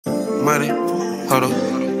money, hold up,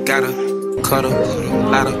 gotta cut up,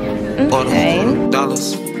 lot of order,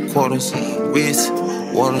 dollars, quarters, wrist,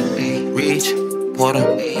 water, reach, water,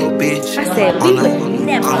 bitch. I said we would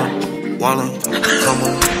never. Wanna, come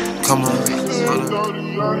on, I'm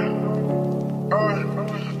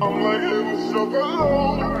like heaven so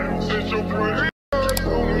alone. Since your pretty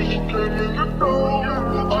when she came in the door,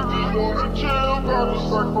 I just wanna chill, gotta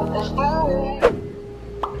sacrifice the room.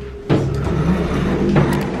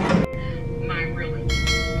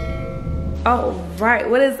 All right,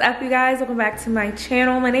 what is up, you guys? Welcome back to my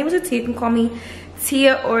channel. My name is Tia. You can call me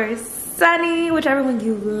Tia or Sunny, whichever one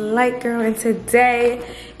you like, girl. And today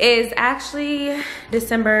is actually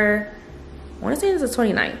December, I want to say it's the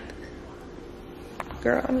 29th.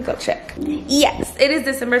 Girl, let me go check. Yes, it is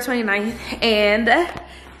December 29th, and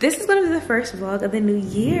this is gonna be the first vlog of the new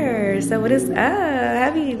year. So what is up?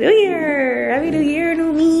 Happy New Year! Happy New Year,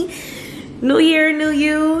 new me. New year, new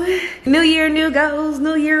you. New year, new goals.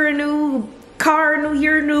 New year, new car. New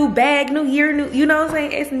year, new bag. New year, new, you know what I'm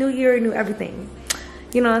saying? It's new year, new everything.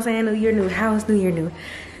 You know what I'm saying? New year, new house. New year, new,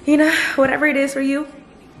 you know, whatever it is for you,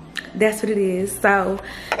 that's what it is. So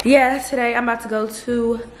yeah, today I'm about to go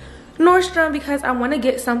to Nordstrom because I want to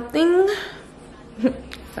get something. I'm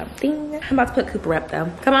about to put Cooper up though.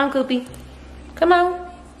 Come on, Coopy. Come on.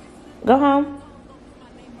 Go home.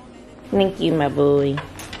 Thank you, my boy.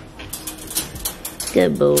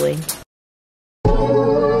 Good boy.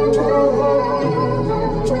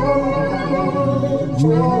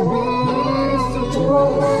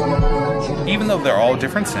 Even though they're all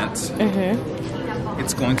different scents,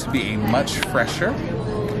 it's going to be a much fresher,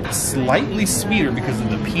 slightly sweeter because of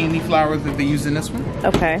the peony flowers that they use in this one.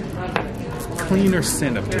 Okay. Cleaner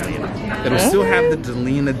scent of Delina. It'll still have the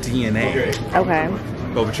Delina DNA. Okay.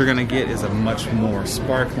 But what you're gonna get is a much more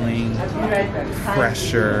sparkling,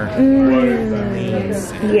 fresher,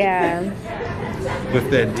 yeah, with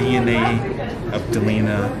that DNA of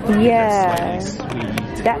Delina. Yeah,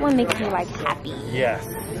 sweet. That one makes me like happy. Yes.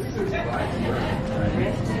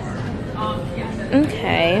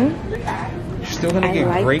 Okay. You're still gonna get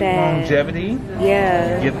like great longevity.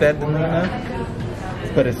 Yeah. Get that Delina,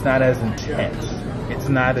 but it's not as intense. It's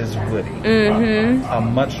not as woody. A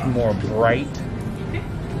much more bright,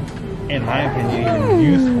 in my opinion, even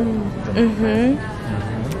youthful.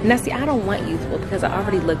 Now see, I don't want youthful because I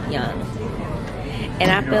already look young.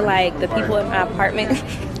 And I feel like the people in my apartment,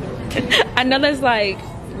 I know that's like,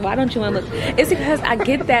 why don't you want to look? It's because I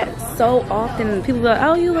get that so often. People are like,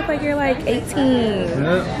 oh, you look like you're like 18.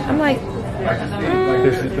 I'm like,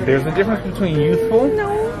 there's a difference between youthful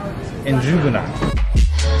and juvenile.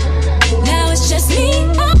 Now it's just me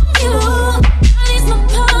and you. It's my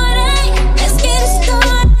party. Let's get it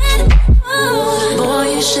started. Oh, boy,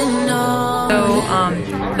 you should know. So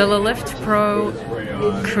the Lilly Pro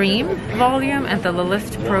Cream Volume and the Lilly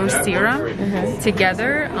Pro Serum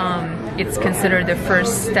together, it's considered the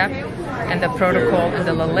first step in the protocol in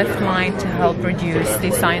the Lilly line to help reduce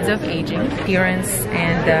the signs of aging, appearance,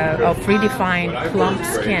 and of redefined plump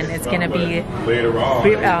skin. It's gonna be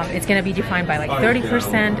defined by like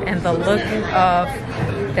 30%, and the look of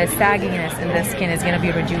the sagginess in the skin is gonna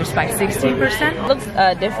be reduced by 60%. It looks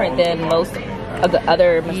different than most of the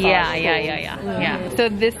other massage yeah. So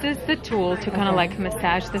this is the tool to kind of like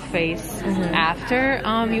massage the face after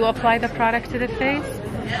you apply the product to the face.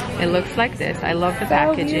 It looks like this. I love the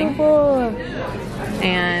packaging.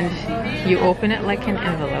 And you open it like an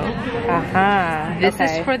envelope. This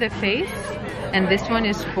is for the face, and this one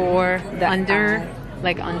is for the under,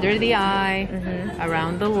 like under the eye,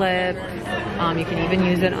 around the lip. You can even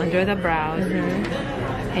use it under the brows.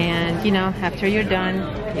 And you know, after you're done,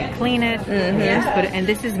 you clean it, you just put it, and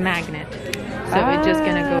this is magnet, so it's just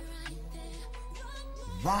gonna go.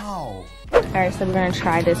 Wow. Alright, so we're gonna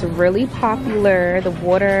try this really popular, the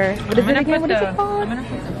water, what is it again? What is it called? I'm gonna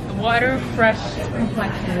put the Water Fresh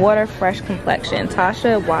Complexion. Water Fresh Complexion.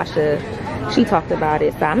 Tasha Washa, she talked about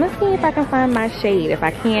it, so I'm gonna see if I can find my shade. If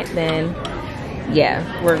I can't, then yeah,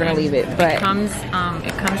 we're gonna leave it. But it comes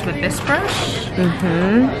with this brush.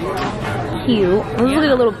 Cute. Let's look at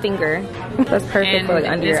a little finger. That's perfect and for like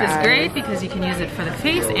under your eye. This is great because you can use it for the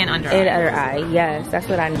face and under eye. And under eye, yes. That's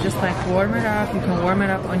what I just like warm it up. You can warm it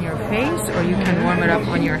up on your face, or you can warm it up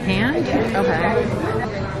on your hand. Okay.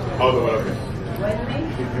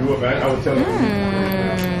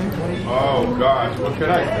 Oh gosh, what can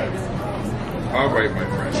I say? All right, my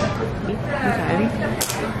friend.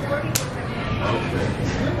 Okay.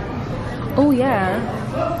 Oh yeah,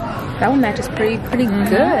 that one matches pretty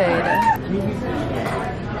good.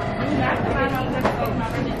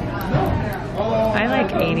 I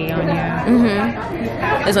like 80 on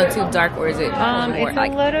you. Is it too dark or is it more It's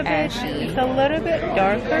like a little bit. ashy? It's a little bit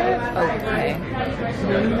darker. Okay.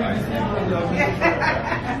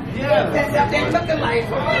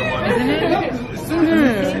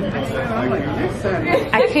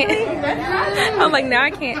 I can't. I'm like, now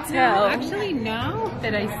I can't tell. Actually, now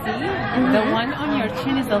that I see, the one on your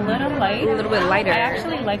chin is a little light. A little bit lighter. I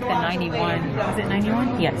actually like the 91. Is it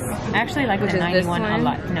 91? Yes. I actually like the 91 a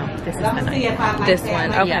lot. No, this is the 91. This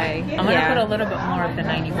one, okay. Yeah. I'm gonna put a little bit more of the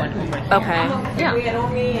 91 over here. Okay. Yeah.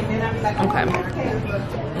 Okay.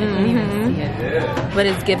 But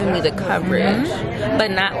it's giving me the coverage,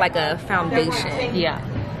 but not like a foundation. Yeah.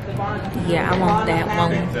 Yeah, I want that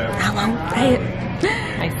one. I want that.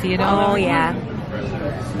 I see it all. Oh yeah.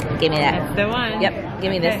 Give me that. That's the one. Yep.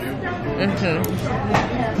 Give me this.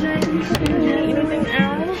 Anything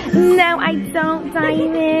else? No, I don't,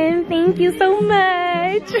 Diamond. Thank you so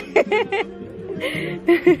much.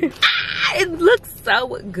 It looks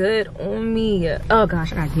so good on me. Oh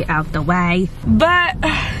gosh, I gotta get out the way. But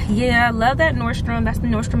yeah, I love that Nordstrom. That's the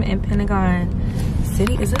Nordstrom in Pentagon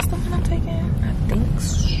City. Is this the one I'm taking? I think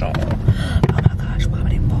so. Oh my gosh, why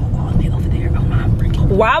would it fall all the way over there? Oh my freaking.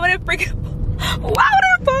 Why would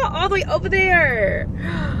it fall all the way over there?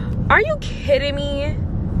 Are you kidding me?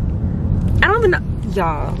 I don't even know.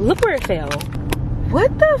 Y'all, look where it fell.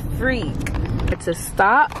 What the freak? To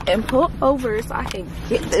stop and pull over so I can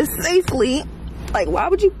get this safely. Like, why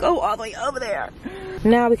would you go all the way over there?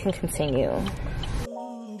 Now we can continue.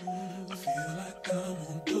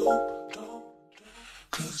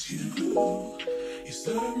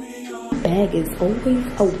 Bag is always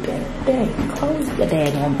open. Bag, close the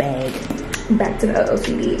bag on bag. Back to the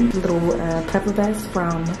OCD. Little pepper vest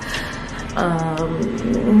from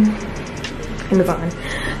Amazon.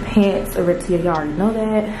 Pants over to you already know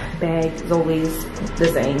that. Bag is always the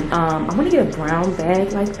same. I want to get a brown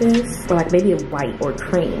bag like this, or like maybe a white or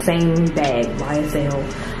cream. Same bag, YSL.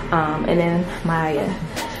 And then my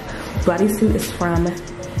bodysuit is from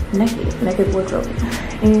Naked Wardrobe.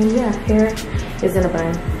 And yeah, hair is in a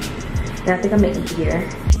bun. And I think I'm gonna eat here.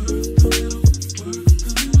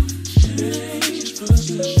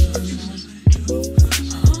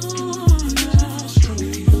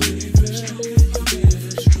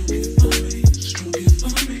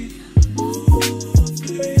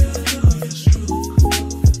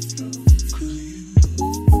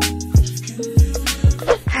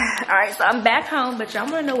 So I'm back home, but y'all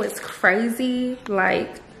wanna know what's crazy?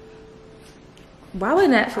 Like, why would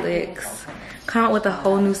Netflix come out with a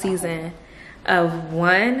whole new season of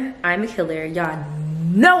one, I'm a Killer? Y'all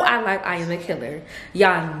know I like I Am a Killer.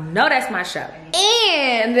 Y'all know that's my show.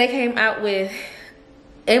 And they came out with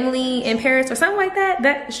Emily in Paris or something like that.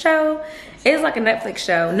 That show is like a Netflix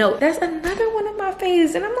show. No, that's another one of my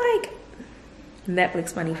faves. And I'm like,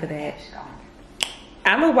 Netflix money for that.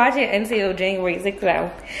 I'm gonna watch it until January 6th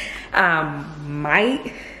though. I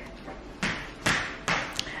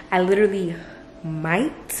literally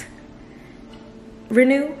might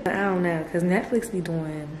renew. I don't know, cause Netflix be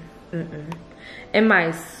doing And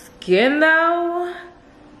my skin though,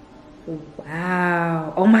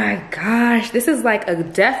 wow, oh my gosh, this is like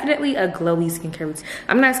definitely a glowy skincare routine.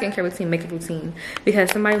 I'm not skincare routine, makeup routine,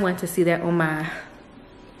 because somebody wanted to see that on my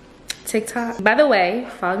TikTok. By the way,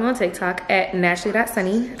 follow me on TikTok at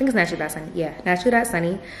naturally.sunny. I think it's naturally.sunny. Yeah,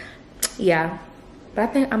 naturally.sunny. Yeah, but I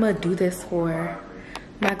think I'm gonna do this for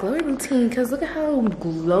my glowy routine because look at how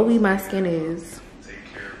glowy my skin is.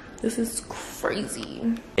 This is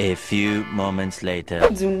crazy. A few moments later.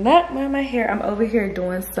 Do not mind my hair. I'm over here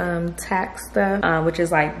doing some tax stuff, which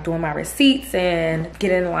is like doing my receipts and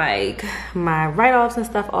getting like my write-offs and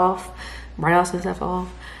stuff off.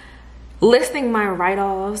 Listing my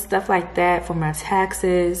write-offs, stuff like that for my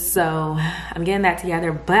taxes. So I'm getting that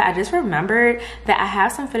together. But I just remembered that I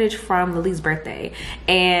have some footage from Lily's birthday.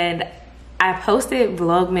 And I posted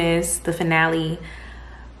Vlogmas, the finale,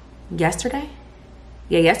 yesterday.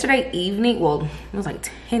 Yeah, yesterday evening. Well, it was like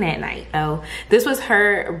 10 at night. So this was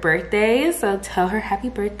her birthday. So tell her happy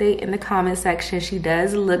birthday in the comment section. She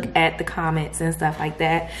does look at the comments and stuff like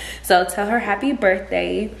that. So tell her happy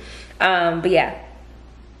birthday. But yeah.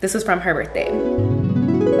 This was from her birthday.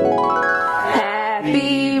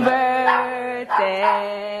 Happy birthday.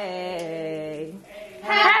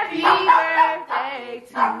 Happy birthday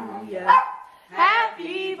to you.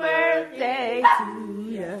 Happy birthday to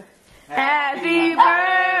you. Happy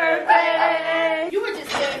birthday. You were just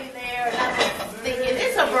standing there and I was thinking,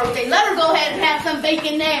 it's her birthday. Let her go ahead and have some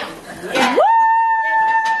bacon now. Yeah. Woo!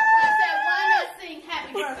 I said, why not sing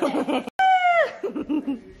happy birthday?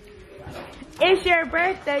 It's your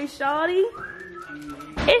birthday, shawty.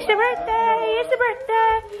 It's your birthday. It's your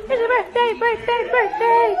birthday. It's your birthday, birthday,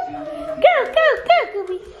 birthday. Go, go, go,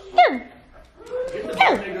 Gooby. Go. Go.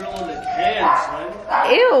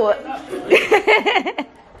 Ew.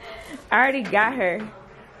 I already got her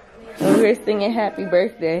when we were singing happy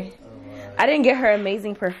birthday. I didn't get her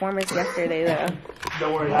amazing performance yesterday though.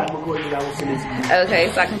 Don't worry, I'm recording it. I will send it to you. Okay,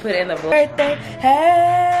 so I can put it in the birthday.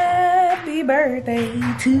 Happy birthday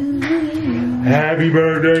to you. Happy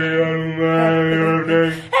birthday, happy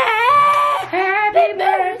birthday. Happy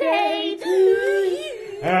birthday to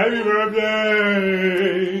you. Happy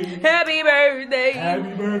birthday. Happy birthday.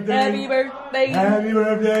 Happy birthday. Happy birthday. Happy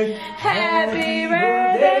birthday. Happy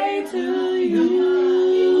birthday to you.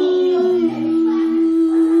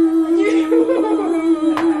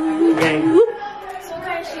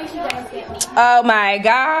 Oh my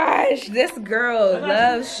gosh, this girl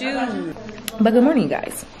loves shoes. But good morning,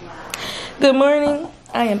 guys. Good morning.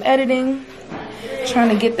 I am editing, trying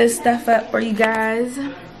to get this stuff up for you guys.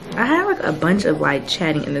 I have like a bunch of like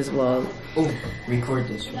chatting in this vlog. Oh, record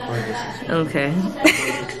this. Okay.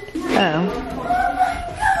 Oh.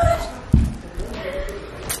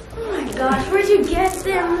 Oh my gosh, where'd you get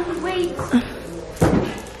them? Wait.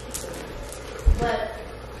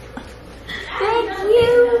 Thank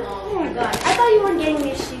you. Oh my god, I thought you weren't getting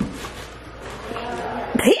this shoe.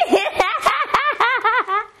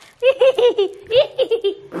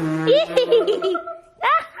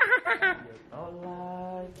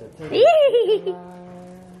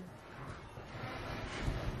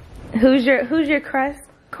 Who's your crush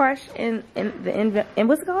in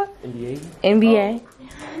what's it called? NBA. NBA.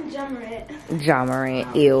 Ja Morant. Ja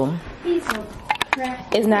Morant. Ew. He's so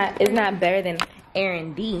crap. It's not better than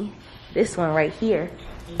Aaron D. This one right here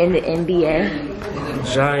in the NBA.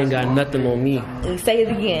 Ja ain't got nothing on me. Say it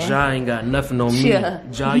again. Ja ain't got nothing on me. Yeah.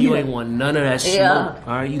 Ja, you ain't want none of that smoke. Yeah.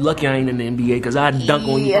 All right, you lucky I ain't in the NBA because I dunk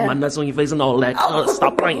on you, put my nuts on your face and all that.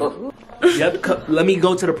 Stop playing. Yep, let me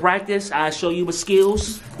go to the practice. I show you my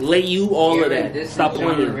skills, lay you, all of that. Stop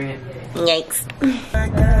playing. Yikes.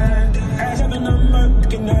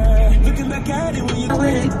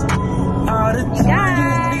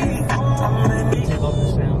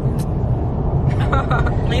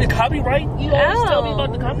 Ain't a copyright? You always tell me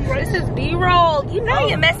about the copyright. This is B-roll. You know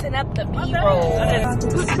you're messing up the B-roll.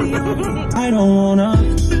 I don't wanna.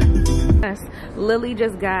 Lily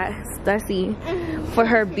just got Stussy for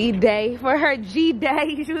her B-day, for her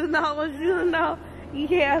G-day. You know.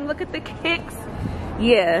 Yeah, look at the kicks.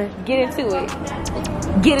 Yeah, get into it.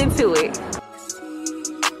 Get into it.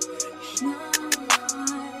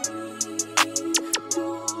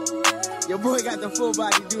 Your boy got the full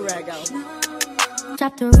body do-rag out.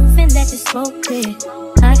 Drop the roof and let the smoke clear.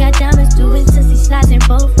 I got diamonds doing sissy slides in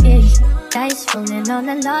both ears. Dice rolling on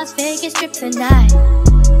the Las Vegas strip tonight.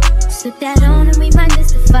 Slip that on and we might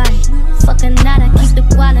miss the fight. Fuck a night, I keep the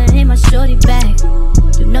wallet in my shorty bag.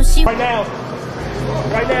 You know she Right now.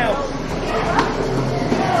 Right now.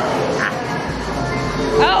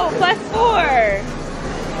 Oh, +4.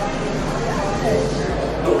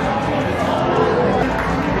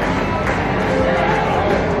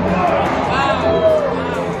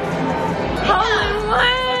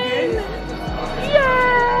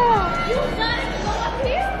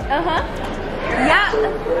 Yeah.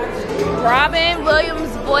 Robin Williams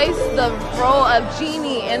voiced the role of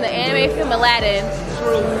Genie in the anime film Aladdin.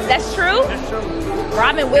 That's true? That's true.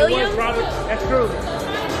 Robin Williams? That's true.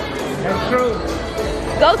 That's true.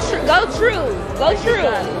 Go true. Go true.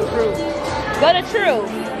 Go to true.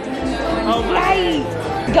 Oh my. Right.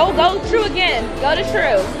 Go true again. Go to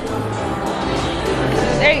true.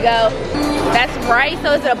 There you go. That's right.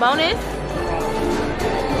 So is it a bonus?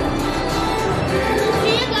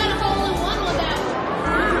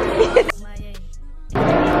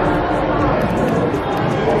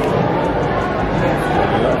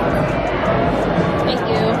 Thank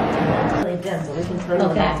you.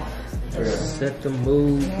 Okay. Set the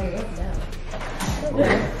mood.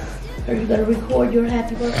 Are you gonna record your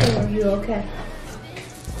happy birthday or are you okay?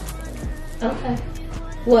 Okay.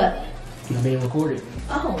 What? It's being recorded.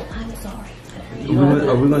 Oh, I'm sorry.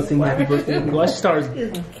 Are we gonna sing happy birthday? Well, I started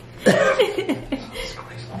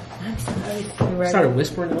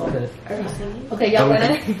whispering and all that. Okay, y'all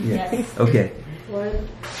ready? Yes. Okay. 1,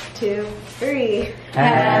 2, 3.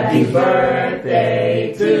 Happy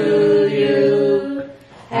birthday to you.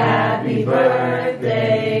 Happy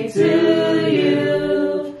birthday to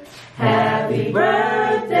you. Happy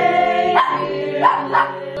birthday, dear. How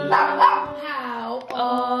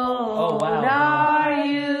old are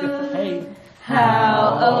you? Hey.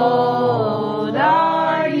 How old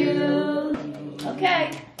are you?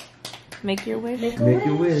 Okay. Make your wish. Make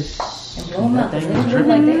your wish. Don't melt. They look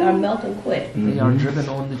like they are melting quick. They are dripping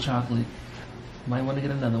on the chocolate. Might want to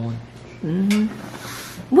get another one.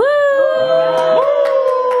 Woo!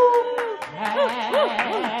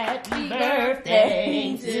 Happy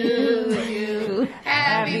birthday to you.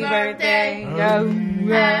 Happy birthday.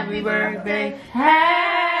 Happy birthday.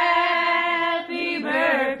 Happy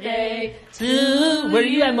birthday To where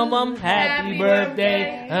you at, my mom? Happy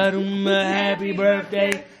birthday. Happy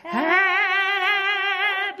birthday.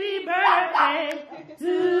 Happy birthday to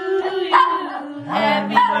you.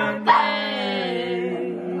 Happy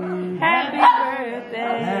birthday. Happy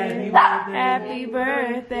birthday. Happy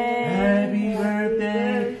birthday. Happy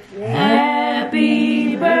birthday.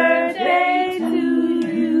 Happy birthday to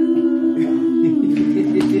you.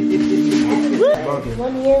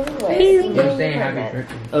 1 year away.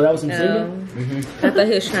 Oh, that was some singing? I thought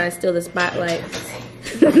he was trying to steal the spotlight.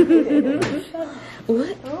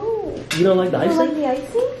 What? You don't like the icing? The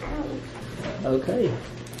icing? Okay.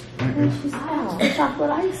 She's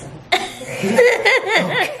chocolate icing.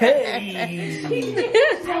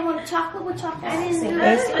 Okay. I want chocolate with chocolate icing.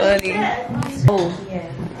 That's funny. Oh,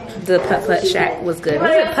 the Puttshack was good.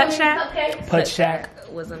 Was it Puttshack? Puttshack.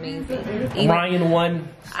 Was amazing. Ryan won.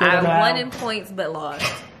 I won in points but lost.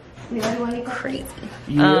 Crazy.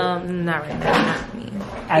 Yeah. Not right now. Not me.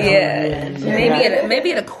 Yeah.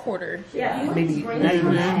 Maybe at a quarter. Yeah. Maybe not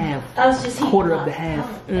even half. I was just Quarter of the half.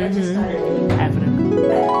 Half of the. I have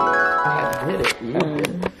to hit it.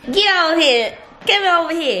 Get on here. Come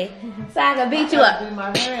over here. So I can beat you up.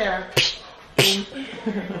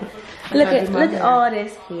 Look at all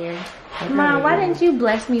this here. Mom, why didn't you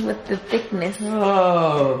bless me with the thickness?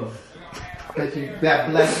 Oh. Because you got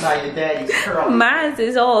blessed by your daddy's curl. Mine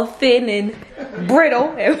is all thin and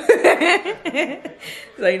brittle.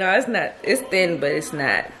 So, you know, it's not, it's thin, but it's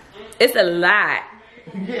not. It's a lot.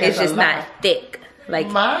 Yeah, it's just not thick. Like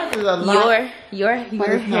mine is a lot. Your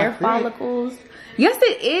hair follicles. Yes,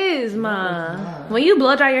 it is, Mom. When you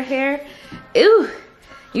blow dry your hair, ew,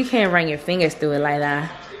 you can't run your fingers through it like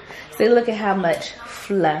that. See, look at how much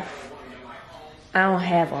fluff. I don't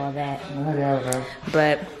have all that. Whatever.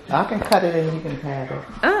 But I can cut it and you can have it.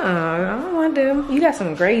 I don't want to. You got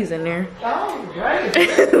some grays in there. Oh, great.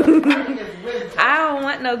 I don't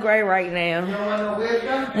want no gray right now. You don't want no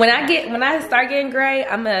wisdom? When I start getting gray,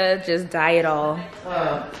 I'ma just dye it all.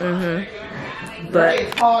 But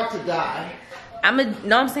It's hard to dye. I'm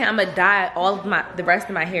gonna dye all of the rest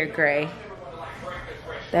of my hair gray.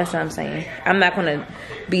 That's what I'm saying. I'm not gonna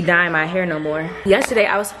be dyeing my hair no more. Yesterday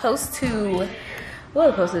I was supposed to, what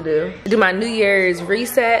was I supposed to do my New Year's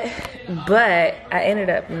reset, but I ended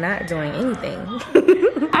up not doing anything.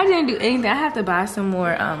 I didn't do anything. I have to buy some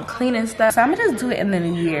more cleaning stuff, so I'm gonna just do it in the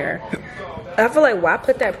new year. I feel like why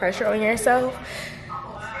put that pressure on yourself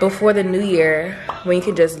before the new year when you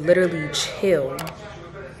can just literally chill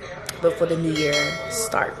before the new year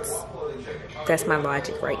starts. That's my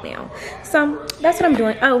logic right now. So that's what I'm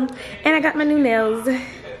doing. Oh, and I got my new nails.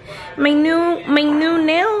 My new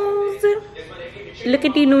nails. Look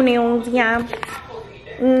at these new nails. Yeah.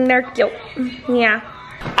 They're cute. Yeah.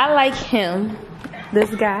 I like him.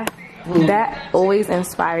 This guy. That always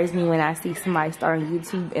inspires me when I see somebody start on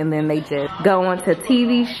YouTube and then they just go on to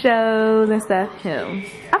TV shows and stuff. Him.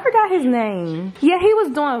 I forgot his name. Yeah, he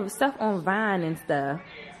was doing stuff on Vine and stuff.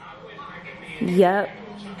 Yep.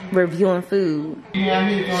 Reviewing food.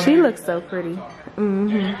 Yeah, she looks so pretty.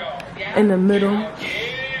 In the middle.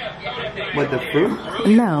 With the fruit?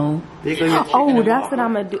 No. Oh, that's what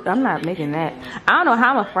I'm gonna do. I'm not making that. I don't know how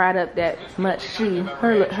I'm gonna fry it up that much.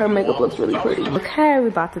 Her makeup looks really pretty. Okay, we're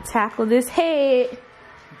about to tackle this head.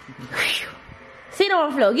 Sit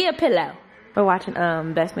on the floor. Get a pillow. We're watching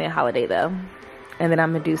Best Man Holiday though. And then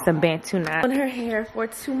I'm gonna do some Bantu knot on her hair for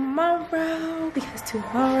tomorrow because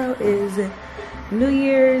tomorrow is New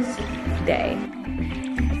Year's Day.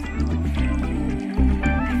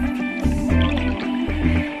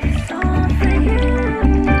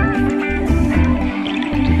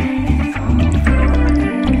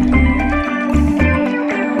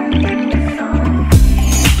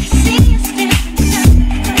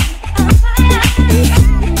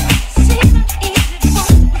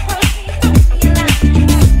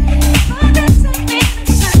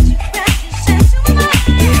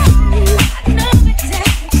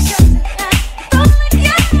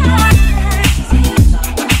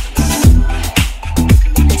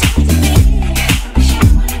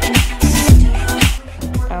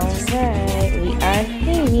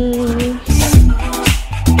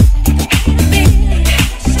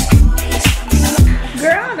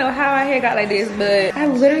 But I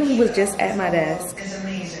literally was just at my desk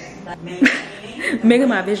making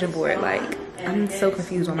my vision board. Like, I'm so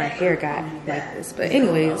confused why my hair got like this. But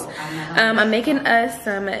anyways, I'm making us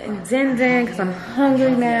some din because I'm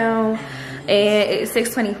hungry now. And it's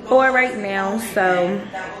 6:24 right now, so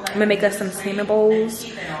I'm gonna make us some salmon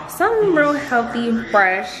bowls. Some real healthy,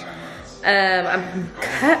 fresh. I'm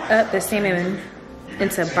cut up the salmon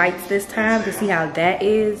into bites this time to see how that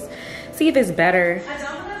is. See if it's better.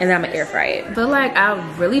 And then I'm gonna air fry it. But like,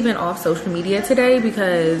 I've really been off social media today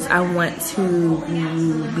because I want to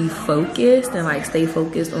be focused and like stay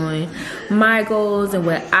focused on my goals and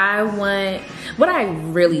what I want, what I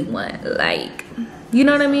really want. Like, you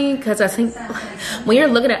know what I mean? Because I think when you're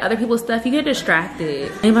looking at other people's stuff, you get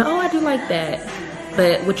distracted. And you're like, oh, I do like that.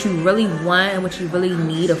 But what you really want and what you really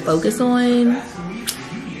need to focus on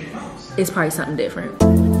is probably something different.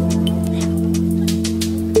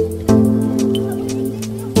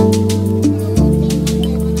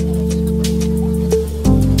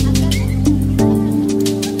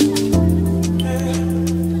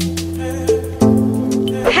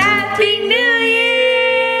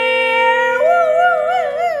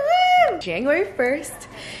 January 1st,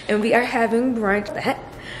 and we are having brunch.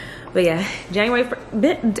 But yeah, January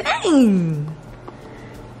 1st. Dang!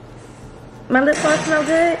 My lip gloss smell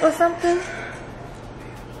good or something?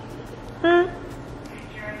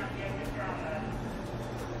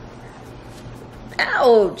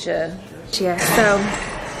 Ouch! Yeah, so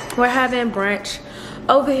we're having brunch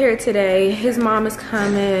over here today. His mom is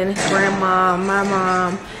coming, grandma, my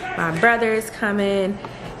mom, my brother is coming,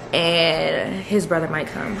 and his brother might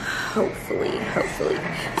come, hopefully.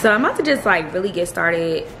 So I'm about to just like really get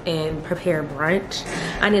started and prepare brunch.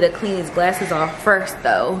 I need to clean these glasses off first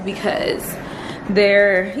though, because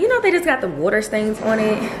they're, you know, they just got the water stains on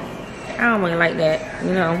it. I don't really like that,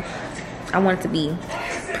 you know. I want it to be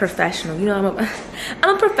professional, you know.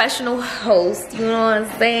 I'm a professional host, you know what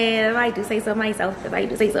I'm saying? If I do say so myself,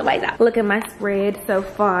 Look at my spread so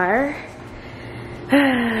far.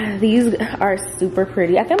 These are super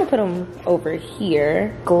pretty. I think I'm gonna put them over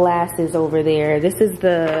here. Glasses over there. This is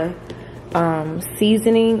the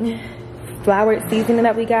seasoning, floured seasoning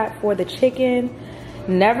that we got for the chicken.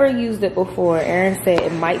 Never used it before. Aaron said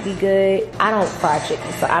it might be good. I don't fry chicken,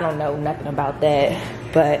 so I don't know nothing about that.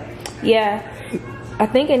 But yeah, I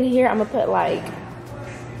think in here I'm gonna put like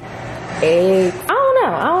eggs. I don't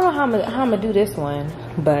know how I'm gonna do this one,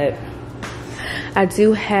 but I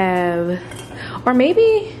do have. Or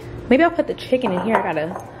maybe I'll put the chicken in here. I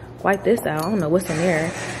gotta wipe this out. I don't know what's in there.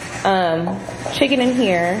 Chicken in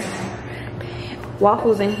here.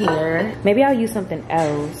 Waffles in here. Maybe I'll use something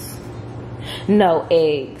else. No,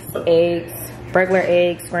 eggs. Eggs. Regular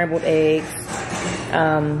eggs, scrambled eggs,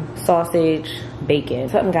 sausage, bacon.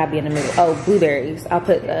 Something gotta be in the middle. Oh, blueberries. I'll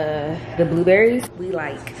put the blueberries. We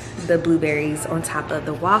like the blueberries on top of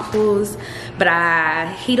the waffles. But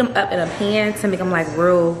I heat them up in a pan to make them like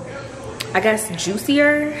real, I guess,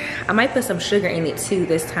 juicier. I might put some sugar in it too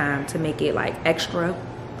this time to make it like extra,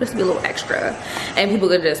 just to be a little extra. And people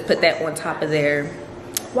could just put that on top of their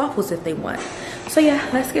waffles if they want. So yeah,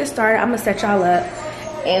 let's get started. I'm gonna set y'all up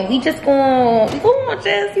and we just gonna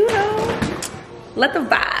just, you know, let the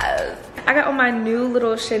vibes. I got on my new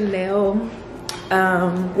little Chanel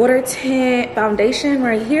water tint foundation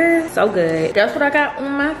right here. So good. That's what I got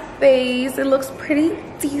on my face. It looks pretty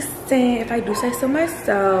decent if I do say so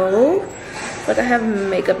myself. Like I have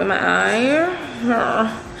makeup in my eye.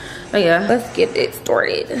 But yeah, let's get it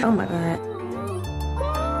started. Oh my god.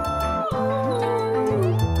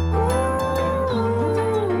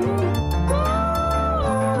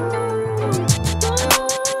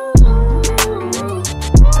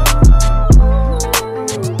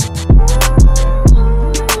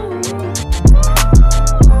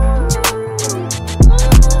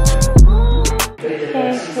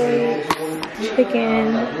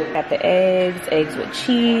 Chicken, got the eggs with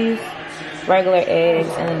cheese, regular eggs,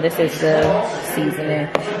 and then this is the seasoning.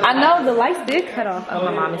 I know the lights did cut off. Oh,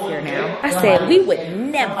 my mom is here now. I said we would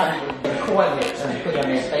never. Put on their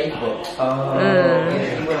Facebook.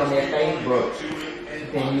 If you went on their Facebook,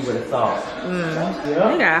 then you would have thought.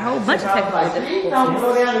 We got a whole bunch of technical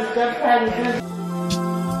difficulties.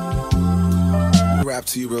 Rap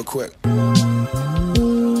to you real quick. I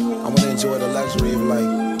want to enjoy the luxury of like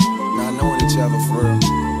not knowing each other for real.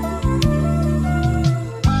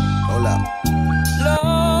 Hold up.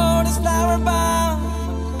 Lord is flower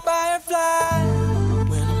bound, firefly.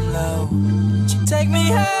 When I'm low, she take me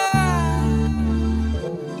high.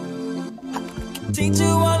 I can teach you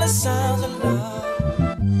all the sounds of love.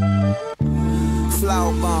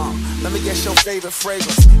 Flower bomb, let me guess your favorite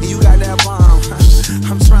fragrance. And you got that bomb.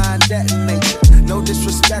 I'm trying that nature. No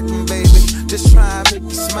disrespecting, baby. Just try and make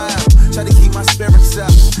me smile. Try to keep my spirits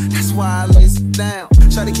up. That's why I lace it down.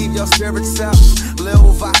 Try to keep your spirits up.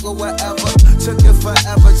 Little vodka, whatever. Took it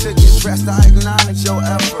forever to get dressed. I acknowledge your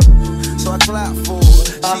effort. So I clap for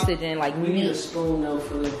it. Oxygen, like We need a meat. spoon though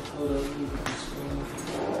for the. Hold up.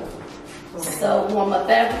 So warm up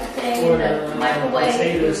everything in the microwave.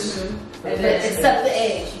 Potatoes. Except the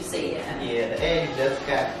eggs, you said. Yeah, the egg just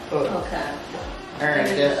got cooked. Okay. Aaron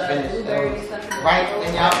just finished those right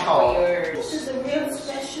when y'all called. This is a real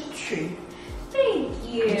special treat. Thank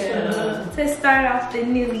you. To start off the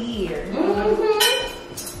new year.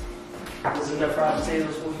 Is enough fried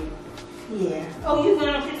potatoes for you? Yeah. Oh, you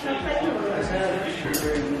gonna fix my plate?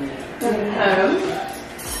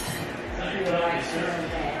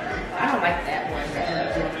 I don't like that one.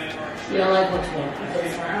 You don't like which one?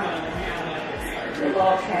 The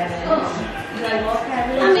log cabin. Oh. You like log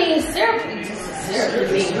cabin? I mean, syrup is just a syrup to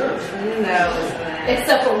me. No.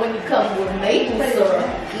 Except for when you come with maple syrup.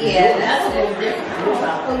 Yeah, that's a little different.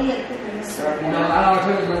 Oh, yeah. Syrup. No, I don't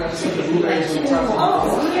think we're going to put the blueberries on top.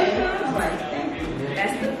 Oh, okay.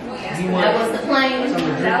 That was the plan.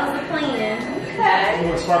 That was the plan. Okay. You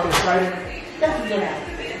want sparkling cider? That's a good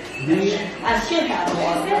idea. I should have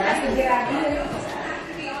one. That's a good idea.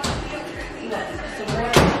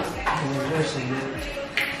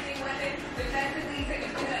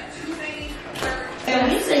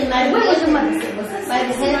 And you say, like, where was your money? Was this like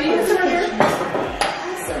the head?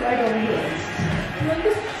 Sit right over here.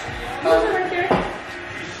 Right there.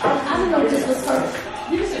 I don't know if this was first.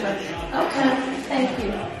 You can sit right there. Okay, thank you.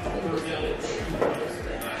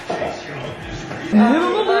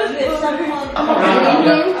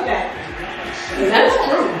 Okay. That's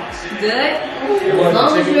true. Good. As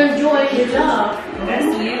long as you're enjoying your job. That's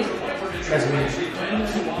you. That's me.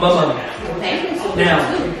 Mama. Thank you. Now,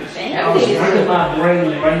 I was racking my brain,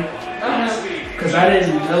 right? Because I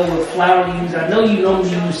didn't know what flour to use. I know you normally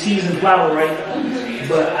use seasoned flour, right?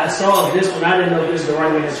 But I saw this one. I didn't know this is the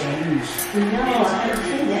right one that you use. No, I didn't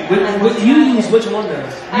see that. What you use? Which one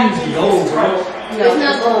does? You use gold, right? No, it's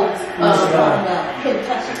not gold.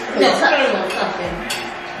 Kentucky or something.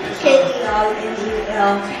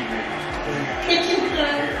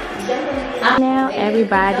 Now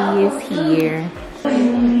everybody is here.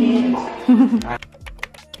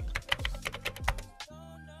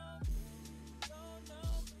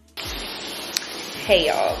 Hey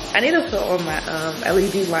y'all, I need to put on my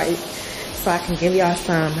LED light so I can give y'all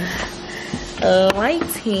some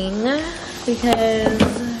lighting because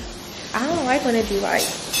I don't like when it be like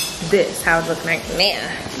this, how it looks like now.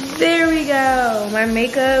 There we go. My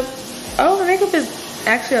makeup, my makeup is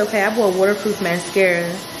actually okay. I bought waterproof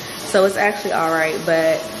mascara, so it's actually all right,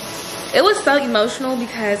 but it was so emotional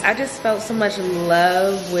because I just felt so much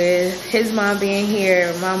love with his mom being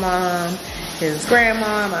here, my mom, his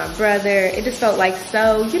grandma, my brother. It just felt like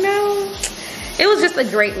so, you know, it was just a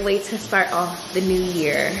great way to start off the new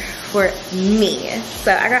year for me.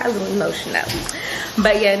 So I got a little emotional.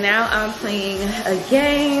 But yeah, now I'm playing a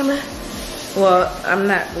game. Well, I'm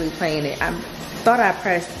not really playing it. I thought I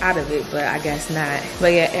pressed out of it, but I guess not.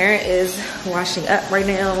 But yeah, Aaron is washing up right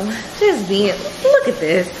now. Just being, look at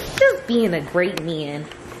this. Just being a great man.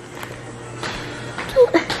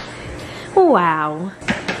 Wow.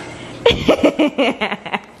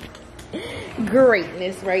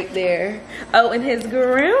 Greatness right there. Oh, and his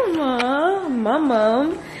grandma, my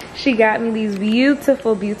mom, she got me these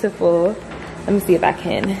beautiful, let me see if I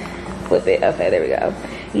can flip it. Okay, there we go.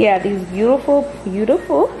 Yeah, these beautiful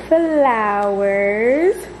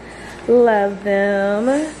flowers. Love them.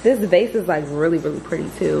 This vase is like really pretty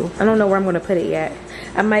too. I don't know where I'm gonna put it yet.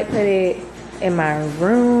 I might put it in my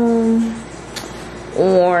room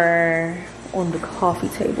or on the coffee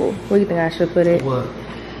table. Where do you think I should put it? What?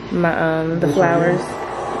 My the flowers.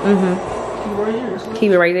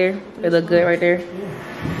 Keep it right there. It look good right there.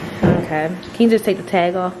 Yeah. Okay. Can you just take the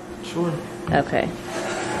tag off? Sure. Okay.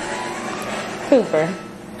 Super.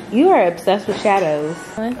 You are obsessed with shadows.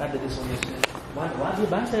 I did this on this shit. Why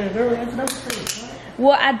did I say girl into those things?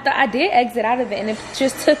 Well, I did exit out of it and it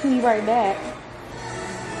just took me right back.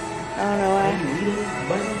 I don't know why.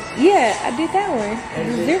 Yeah, I did that one.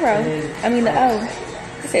 Zero. I mean the O.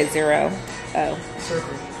 I said 0. Oh.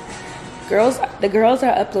 Circle. The girls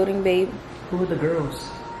are uploading, babe. Who are the girls?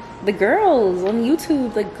 The girls on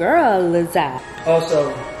YouTube. The girls.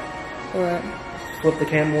 Also, What? flip the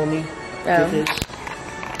camera on me. Oh.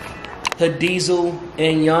 Hadizel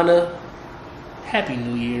and Yana, Happy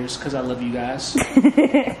New Year's, because I love you guys.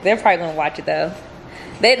 They're probably gonna watch it though.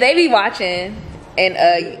 They be watching, and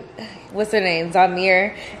what's her name?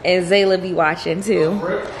 Zamir and Zayla be watching too.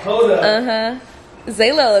 Hold up.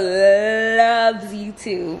 Zayla loves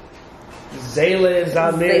YouTube. Zayla is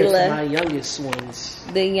out there. It's my youngest ones.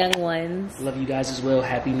 The young ones. Love you guys as well.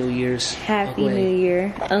 Happy New Year's. Happy New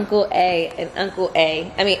Year. Uncle A and Uncle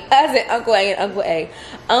A. I mean, I said Uncle A and Uncle A.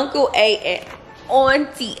 Uncle A and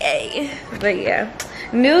Auntie A. But yeah,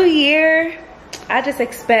 New Year, I just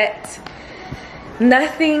expect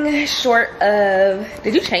nothing short of...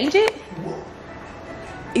 Did you change it?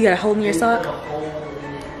 You got a hole in your sock?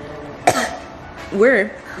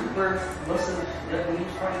 Where?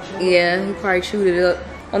 Yeah, he probably chewed it up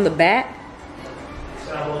on the back.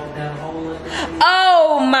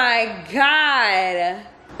 Oh my God.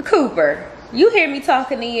 Cooper, you hear me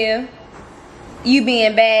talking to you? You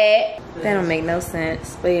being bad? That don't make no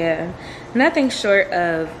sense. But yeah, nothing short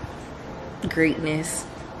of greatness.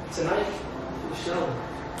 Tonight? Show.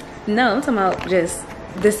 No, I'm talking about just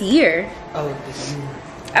this year. Oh, this year.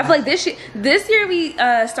 I feel like this year we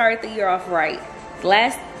started the year off right.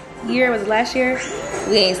 Last year was last year,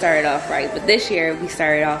 we ain't started off right, but this year we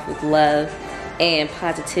started off with love and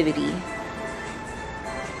positivity.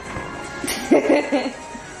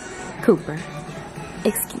 Cooper,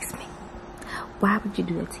 excuse me. Why would you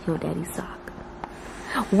do that to your daddy's sock?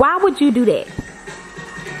 Why would you do that?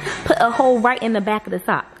 Put a hole right in the back of the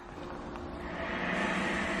sock.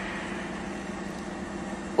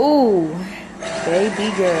 Ooh,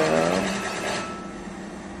 baby girl.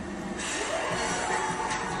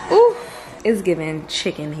 Ooh, it's giving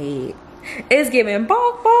chicken head. It's giving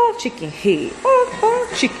bark bark chicken head. Bark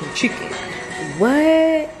bark chicken.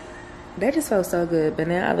 What? That just felt so good, but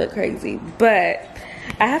now I look crazy. But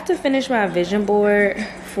I have to finish my vision board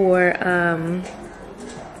for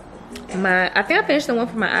I think I finished the one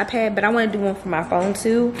for my iPad, but I want to do one for my phone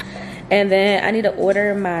too. And then I need to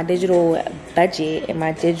order my digital budget and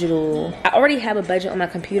my digital... I already have a budget on my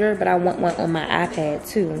computer, but I want one on my iPad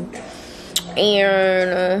too.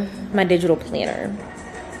 And my digital planner.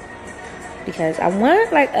 Because I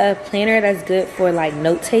want like a planner that's good for like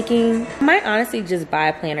note taking. I might honestly just buy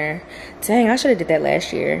a planner. Dang, I should have did that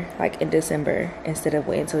last year, like in December, instead of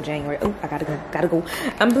waiting until January. Oh, I gotta go.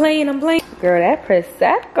 I'm playing. Girl, that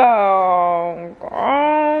Prosecco.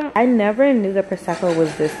 Girl. I never knew the Prosecco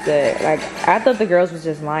was this good. Like, I thought the girls was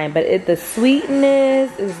just lying, but the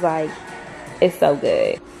sweetness is like, it's so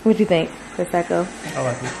good. What do you think, Prosecco? I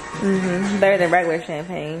like it. Better than regular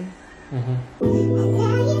champagne.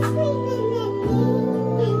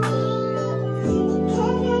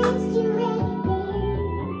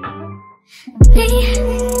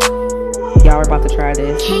 Y'all are about to try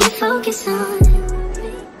this.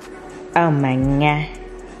 Oh my God.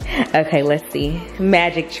 Okay, let's see.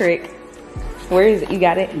 Magic trick. Where is it? You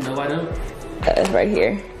got it? No, I don't. It's right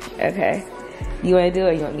here. Okay. You want to do it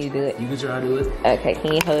or you want me to do it? You can try to do it. Okay,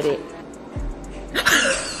 can you hold it?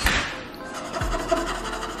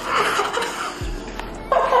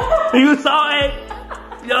 You saw it.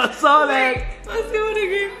 Y'all saw that. Let's do it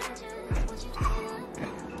again.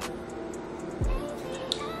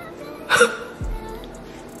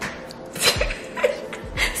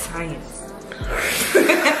 Science.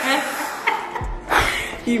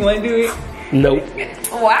 You want to do it? Nope.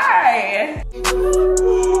 Why?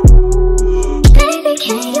 Baby,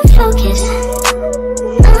 can you focus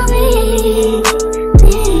on me?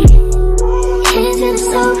 Hands in the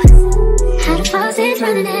soap, how the faucet's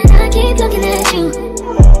running and I keep looking at you.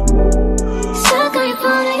 Stuck on your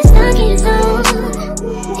phone and you're stuck in your zone.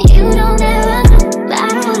 You don't ever know, but I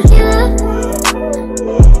don't wanna give up.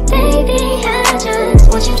 Baby, I just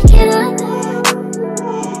want you to get up.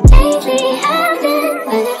 Lately, I've been a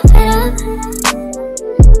little better.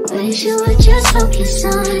 Wish you would just focus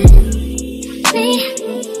on me.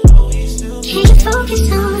 Can you focus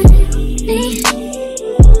on me?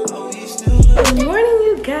 Good morning,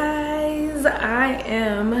 you guys. I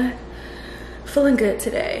am feeling good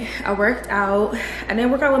today. I worked out. I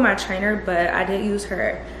didn't work out with my trainer, but I did use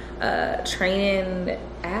her training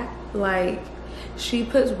app. Like, she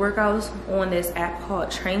puts workouts on this app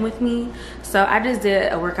called Train With Me. So I just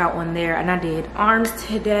did a workout on there, and I did arms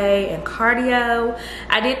today and cardio.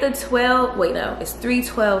 I did the 12, wait no, it's 3,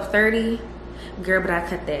 12, 30. Girl, but I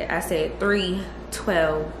cut that. I said 3,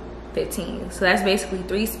 12, 15. So that's basically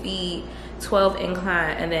 3 speed, 12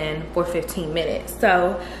 incline, and then for 15 minutes.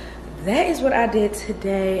 So that is what I did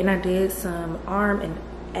today. And I did some arm and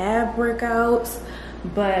ab workouts,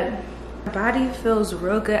 but my body feels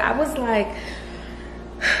real good. I was like,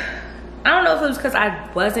 I don't know if it was because I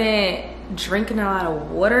wasn't drinking a lot of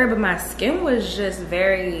water, but my skin was just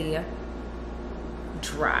very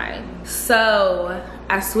dry. So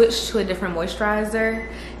I switched to a different moisturizer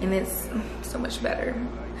and it's so much better.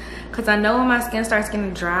 because I know when my skin starts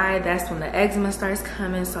getting dry, that's when the eczema starts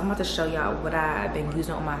coming. So I'm about to show y'all what I've been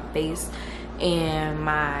using on my face and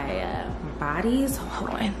my bodies.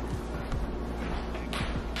 Hold on.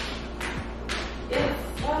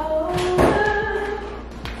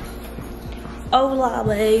 Hola,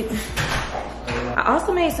 babe. I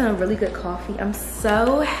also made some really good coffee. I'm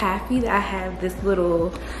so happy that I have this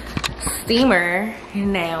little steamer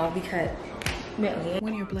now because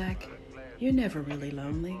when you're black, you're never really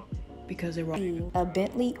lonely because they're all a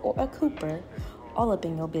Bentley or a Cooper all up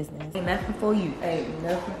in your business. Ain't nothing for you. Ain't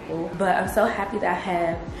nothing for. But I'm so happy that I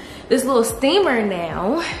have this little steamer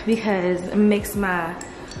now because it makes my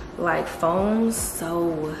like foam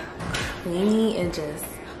so clean and just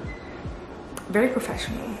very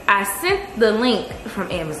professional. I sent the link from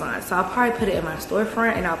Amazon, so I'll probably put it in my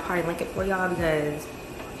storefront and I'll probably link it for y'all because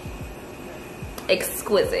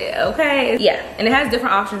exquisite, okay? Yeah, and it has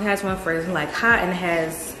different options. It has one for like hot and it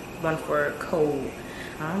has one for cold.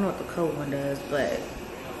 I don't know what the cold one does, but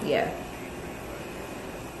yeah.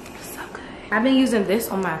 So good. I've been using this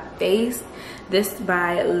on my face. This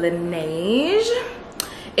by Laneige.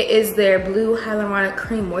 It is their blue hyaluronic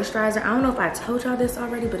cream moisturizer. I don't know if I told y'all this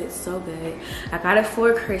already, but it's so good. I got it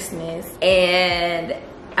for Christmas and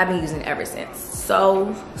I've been using it ever since.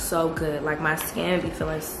 So good. Like my skin be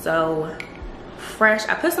feeling so fresh.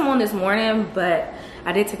 I put some on this morning, but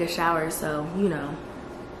I did take a shower, so you know,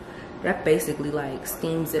 that basically like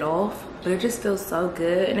steams it off. But it just feels so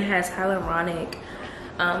good, and it has hyaluronic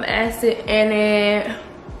acid in it.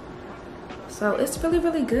 So it's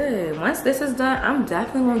really good. Once this is done, I'm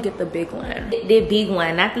definitely gonna get the big one. The big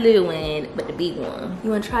one, not the little one, but the big one.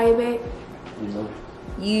 You wanna try it, babe? No.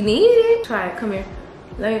 You need it? Try it, come here.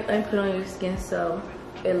 Let me put it on your skin so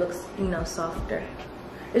it looks, you know, softer.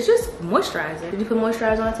 It's just moisturizer. Did you put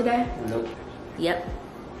moisturizer on today? Nope. Yep.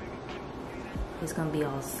 It's gonna be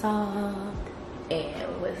all soft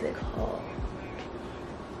and what's it called?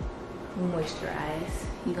 Moisturize.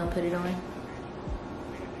 You gonna put it on?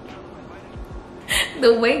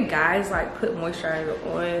 The way guys like put moisturizer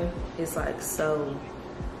on is like so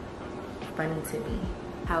funny to me.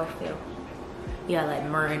 How it feel? Yeah, like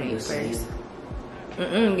marinate first.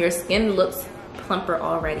 Your skin looks plumper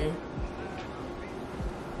already.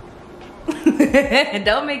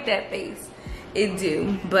 Don't make that face. It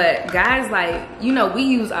do. But guys, like, you know, we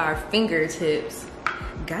use our fingertips.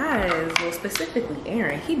 Guys, well, specifically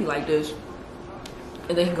Aaron, he be like this,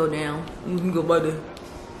 and then he go down. You can go by the.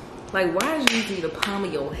 Like, why is usually the palm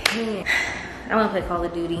of your hand? I want to play Call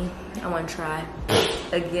of Duty. I want to try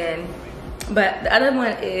again. But the other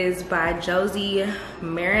one is by Josie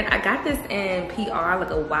Marin. I got this in PR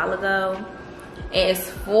like a while ago. And it's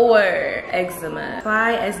for eczema.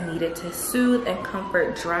 Apply as needed to soothe and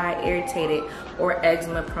comfort dry, irritated, or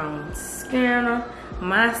eczema prone skin.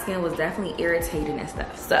 My skin was definitely irritated and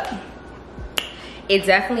stuff. So it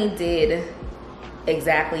definitely did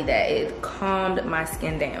exactly that. It calmed my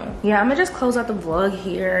skin down. Yeah, I'm gonna just close out the vlog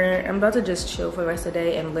here. I'm about to just chill for the rest of the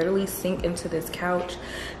day and literally sink into this couch,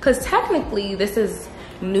 because technically this is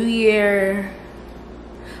New Year.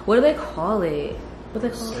 What do they call it? What do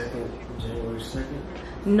they call it? January 2nd?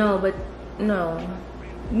 No, but no.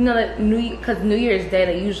 You know that because New Year's Day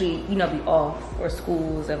they usually, you know, be off for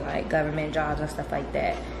schools and like government jobs and stuff like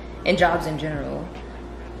that, and jobs in general.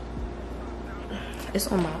 It's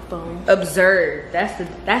on my phone. Observe. That's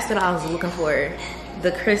what I was looking for.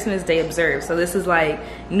 The Christmas Day observe. So this is like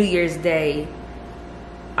New Year's Day.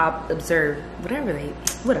 I'll observe whatever.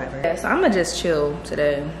 Yeah, so I'm gonna just chill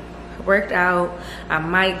today. Worked out. I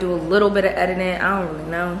might do a little bit of editing. I don't really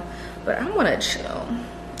know, but I want to chill.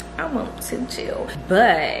 I want to chill.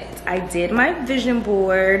 But I did my vision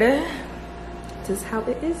board. This is how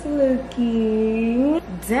it is looking.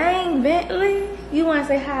 Dang, Bentley. You want to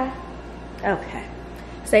say hi? Okay.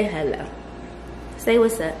 Say hello. Say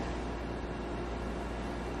what's up.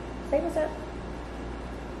 Say what's up.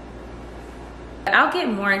 I'll get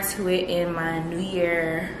more into it in my New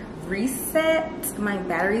Year reset. My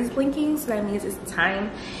battery's blinking, so that means it's time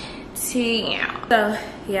to so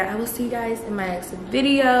yeah, I will see you guys in my next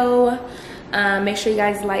video. Make sure you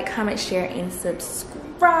guys like, comment, share, and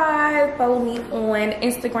subscribe. Follow me on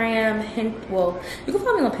Instagram, well, you can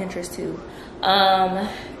follow me on Pinterest too,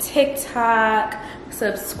 TikTok.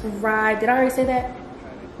 Subscribe. Did I already say that?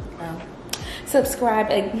 Subscribe,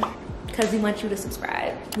 because we want you to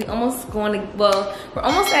subscribe. We almost going to, well, we're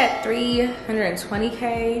almost at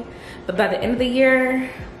 320K, but by the end of the year,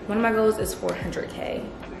 one of my goals is 400K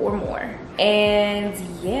or more. And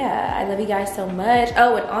yeah, I love you guys so much.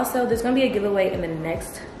 Oh, and also there's gonna be a giveaway in the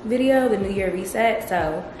next video, the New Year reset,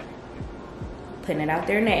 so putting it out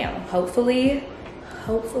there now. Hopefully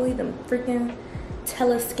hopefully them freaking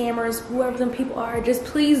tele-scammers, whoever them people are, just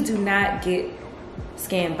please do not get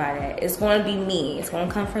scammed by that. It's gonna be me. It's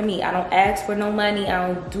gonna come from me. I don't ask for no money. I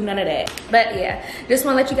don't do none of that. But yeah, just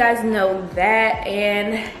wanna let you guys know that,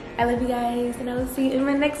 and I love you guys, and I will see you in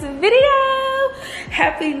my next video.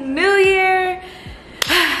 Happy New Year.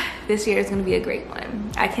 This year is gonna be a great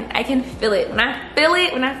one. I can feel it. When I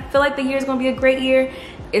feel like the year is gonna be a great year,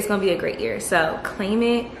 it's gonna be a great year. So claim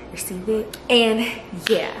it, receive it, and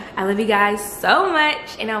yeah, I love you guys so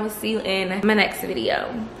much, and I will see you in my next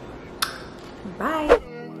video. Bye.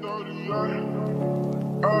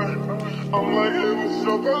 I'm like, hey, what's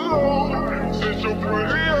up, hello? Since your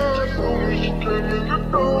pretty ass, only she came in the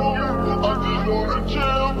door.